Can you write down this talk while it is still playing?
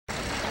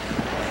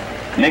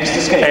Next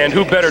escape. And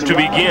who better to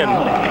begin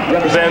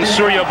than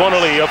Surya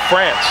Bonaly of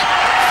France.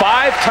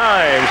 5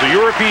 times a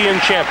European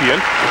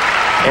champion.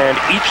 And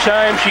each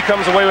time she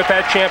comes away with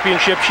that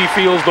championship, she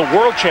feels the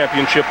world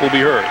championship will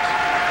be hers.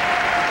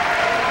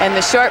 And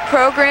the short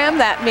program,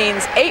 that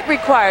means 8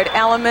 required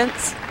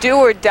elements, do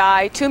or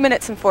die, 2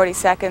 minutes and 40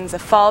 seconds. A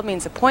fall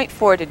means a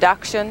 0.4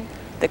 deduction.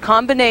 The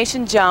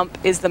combination jump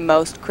is the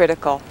most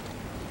critical.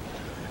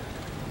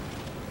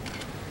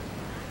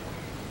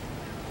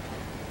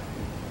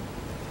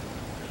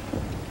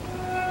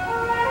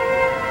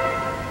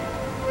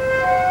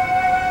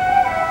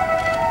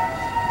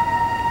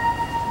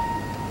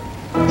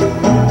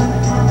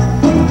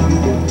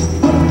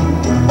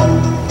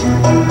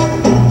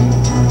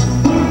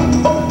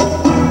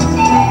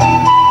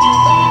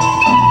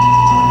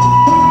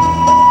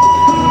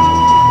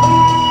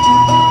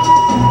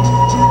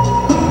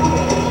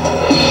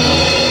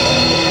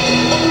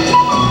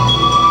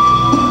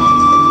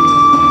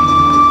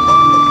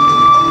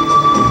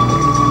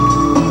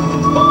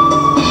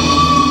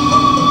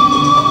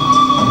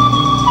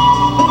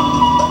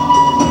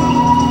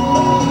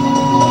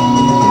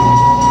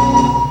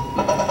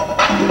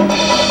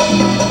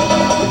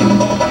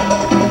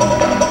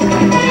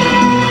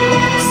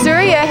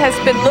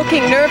 Been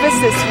looking nervous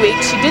this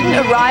week. She didn't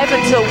arrive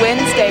until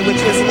Wednesday,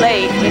 which was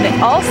late, and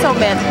it also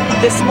meant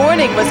this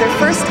morning was her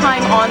first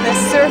time on this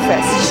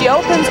surface. She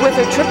opens with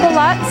her triple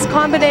Lutz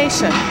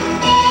combination.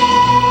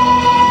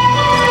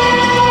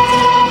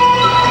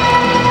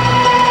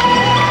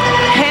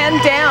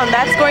 Hand down,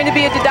 that's going to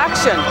be a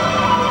deduction.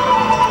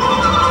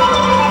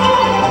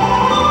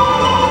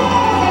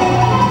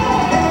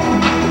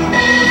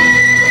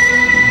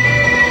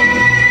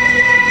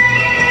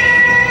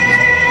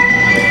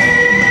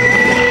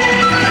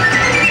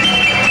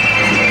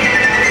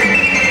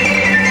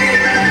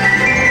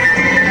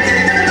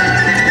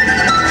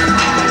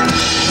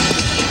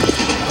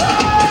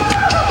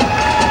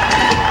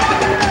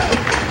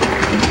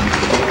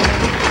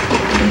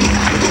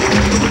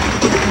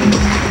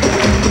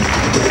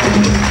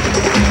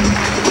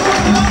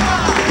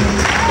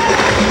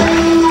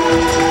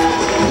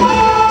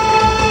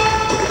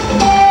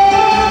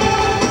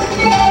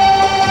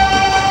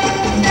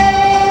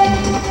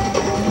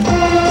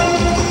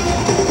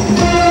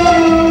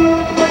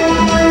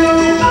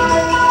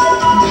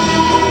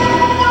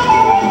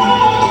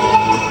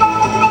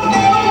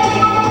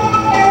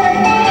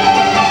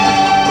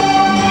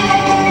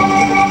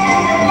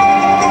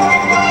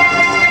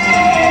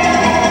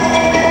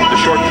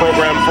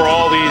 For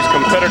all these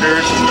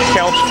competitors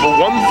counts for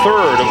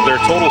 1/3 of their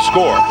total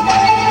score.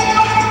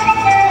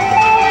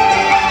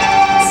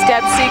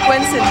 Step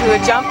sequence into a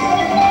jump.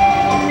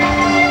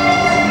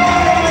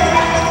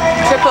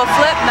 Triple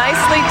flip,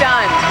 nicely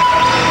done.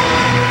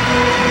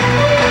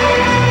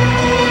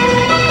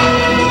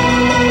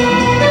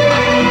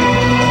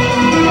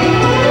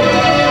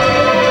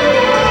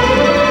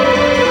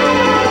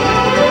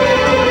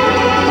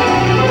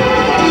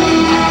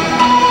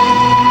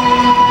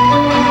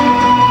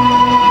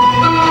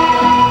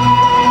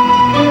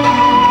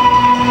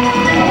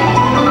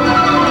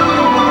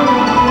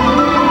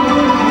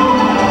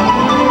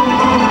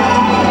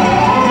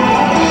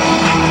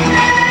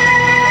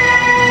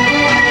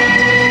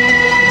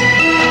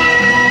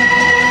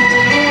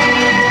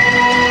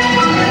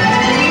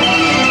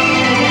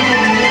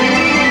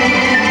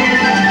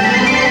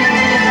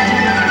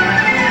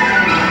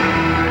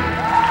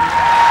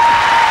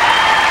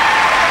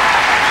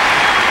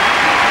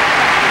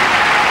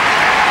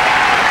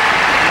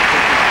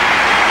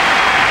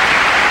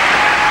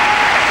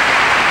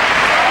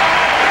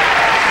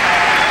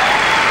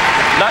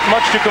 Not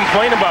much to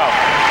complain about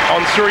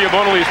on Surya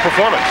Bonaly's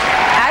performance.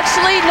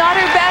 Actually, not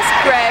her best,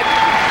 Greg.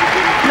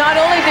 Not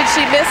only did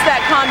she miss that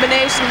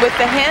combination with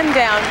the hand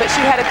down, but she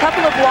had a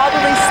couple of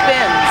wobbly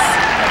spins.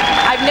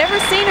 I've never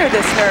seen her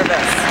this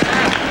nervous.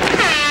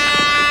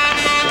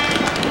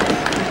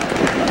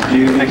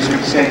 New next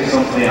escape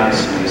off the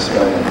ice, please.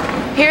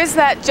 Here's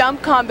that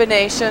jump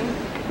combination.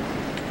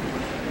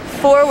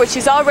 Forward,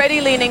 she's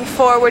already leaning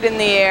forward in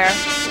the air.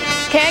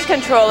 Can't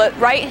control it,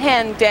 right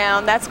hand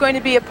down. That's going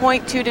to be a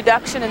 0.2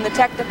 deduction in the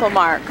technical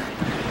mark.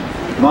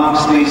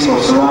 Marks please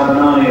for Surya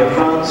Bonaly of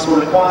France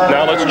will require.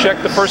 Now let's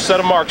check the first set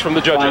of marks from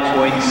the judges.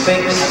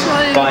 5.6,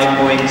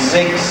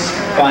 5.6,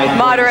 5.7.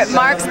 Moderate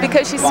marks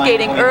because she's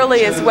skating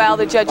early as well.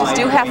 The judges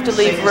do have to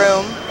leave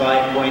room.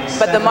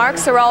 But the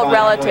marks are all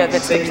relative.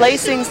 It's the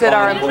placings that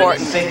are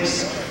important.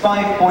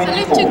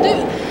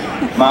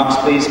 5.4. Marks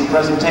please for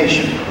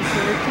presentation.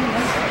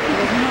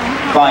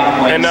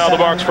 5.7, and now the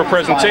marks for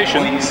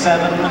presentation.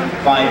 5.7,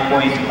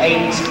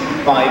 5.8,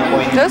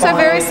 5.5. Those are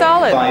very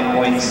solid.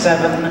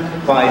 5.7,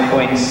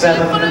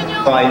 5.7,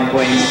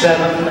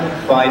 5.7,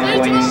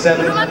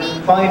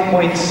 5.7,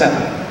 5.7.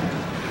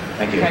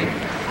 Thank you.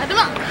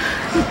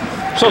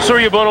 So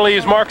Surya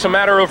Bonaly's marks a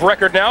matter of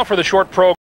record now for the short program.